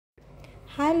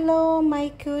Hello my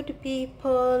good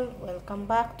people, welcome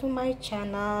back to my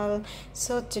channel.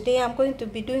 So today I'm going to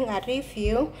be doing a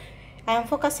review. I am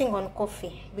focusing on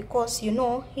coffee because you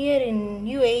know here in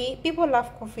UAE people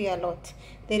love coffee a lot.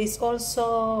 There is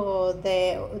also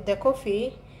the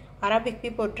coffee Arabic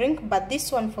people drink, but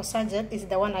this one for Sajid is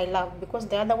the one I love because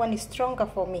the other one is stronger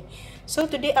for me. So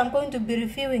today I'm going to be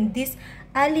reviewing this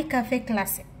Alicafe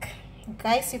Classic.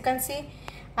 Guys, you can see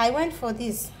I went for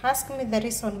this. Ask me the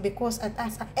reason, because it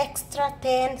has an extra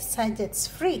 10 sachets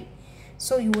free.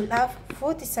 So you will have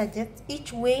 40 sachets,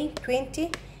 each weighing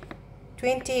 20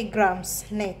 grams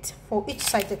net for each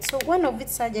sachet. So one of each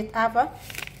sachet have a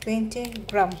 20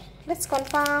 gram. Let's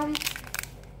confirm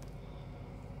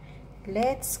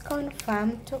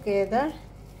together.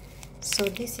 So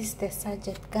this is the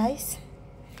sachet, guys.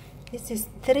 This is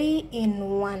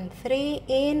 3-in-1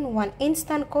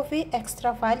 instant coffee,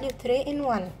 extra value,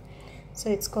 3-in-1. So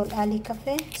it's called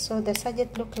Alicafe. So the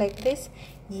sachet look like this.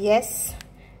 Yes,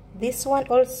 this one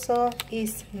also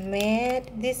is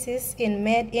made. This is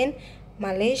made in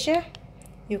Malaysia.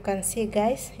 You can see,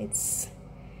 guys, it's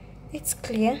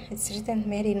clear. It's written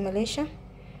made in Malaysia.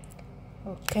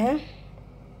 Okay,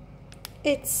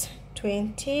 it's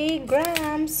 20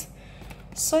 grams.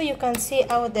 So you can see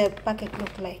how the packet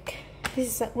look like.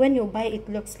 This is when you buy it,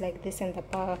 looks like this in the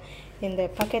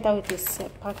packet, how it is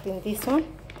packed in this one,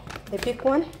 the big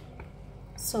one.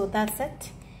 So that's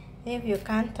it. If you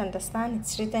can't understand,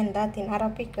 it's written that in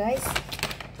Arabic, guys.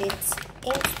 It's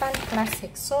instant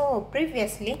classic. So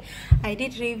previously I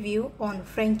did review on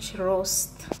French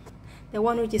roast, the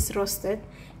one which is roasted.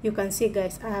 You can see,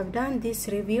 guys, I have done this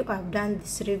review.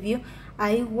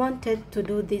 I wanted to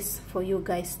do this for you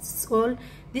guys. So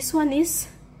this one is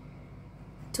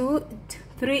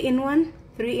 3-in-1,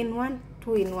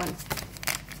 2-in-1.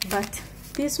 But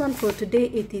this one for today,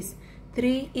 it is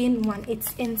 3-in-1.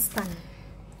 It's instant,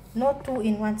 not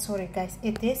 2-in-1. Sorry, guys,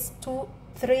 it is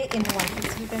 3-in-1.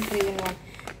 It's written 3-in-1.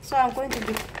 So I'm going to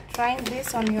be trying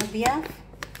this on your behalf,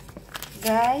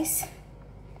 guys.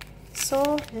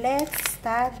 So let's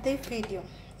start the video.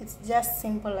 It's just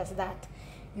simple as that.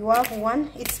 You have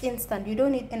one, it's instant. You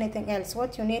don't need anything else.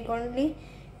 What you need only,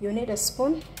 you need a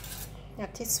spoon, a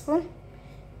teaspoon.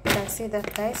 You can see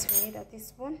that, guys. We need a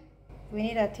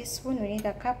teaspoon, we need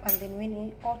a cup, and then we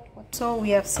need hot water. So we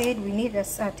have said we need a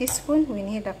teaspoon, we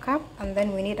need a cup, and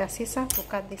then we need a scissor to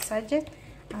cut the sachet,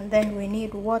 and then we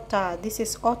need water. This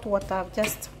is hot water. I've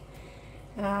just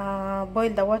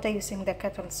boiled the water using the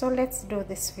kettle. So let's do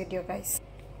this video, guys.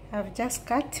 I've just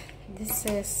cut. This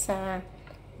is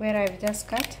where I've just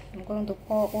cut. I'm going to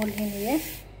pour all in here.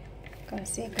 You can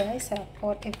see, guys, I've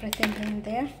poured everything in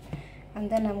there, and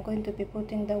then I'm going to be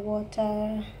putting the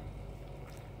water,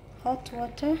 hot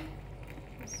water.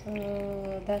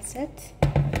 So that's it,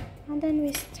 and then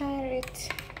we stir it.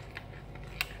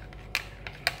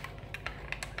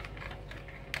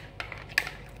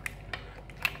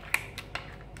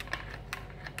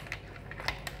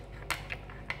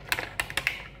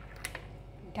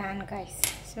 Done, guys.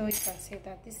 So you can see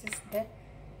that this is the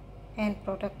end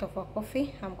product of our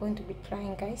coffee. I'm going to be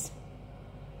trying, guys.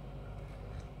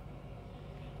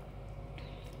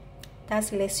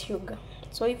 That's less sugar.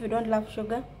 So if you don't love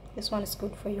sugar, this one is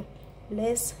good for you.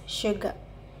 Less sugar.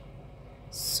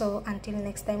 So until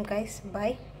next time, guys,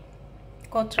 bye.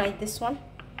 Go try this one.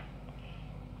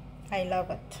 I love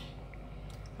it.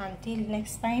 Until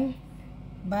next time,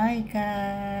 bye,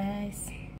 guys.